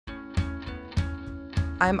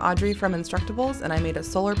I'm Audrey from Instructables, and I made a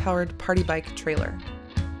solar-powered party bike trailer.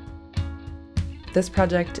 This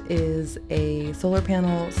project is a solar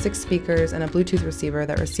panel, 6 speakers, and a Bluetooth receiver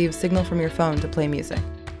that receives signal from your phone to play music.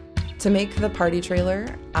 To make the party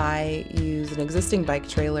trailer, I used an existing bike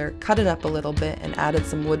trailer, cut it up a little bit, and added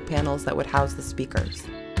some wood panels that would house the speakers.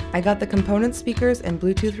 I got the component speakers and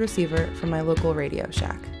Bluetooth receiver from my local Radio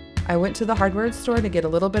Shack. I went to the hardware store to get a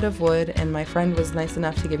little bit of wood, and my friend was nice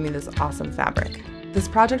enough to give me this awesome fabric. This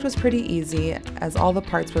project was pretty easy, as all the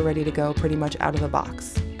parts were ready to go pretty much out of the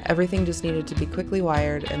box. Everything just needed to be quickly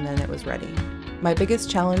wired, and then it was ready. My biggest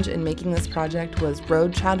challenge in making this project was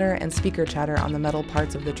road chatter and speaker chatter on the metal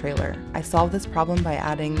parts of the trailer. I solved this problem by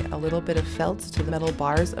adding a little bit of felt to the metal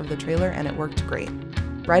bars of the trailer, and it worked great.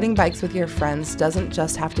 Riding bikes with your friends doesn't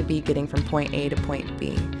just have to be getting from point A to point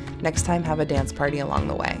B. Next time, have a dance party along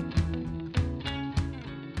the way.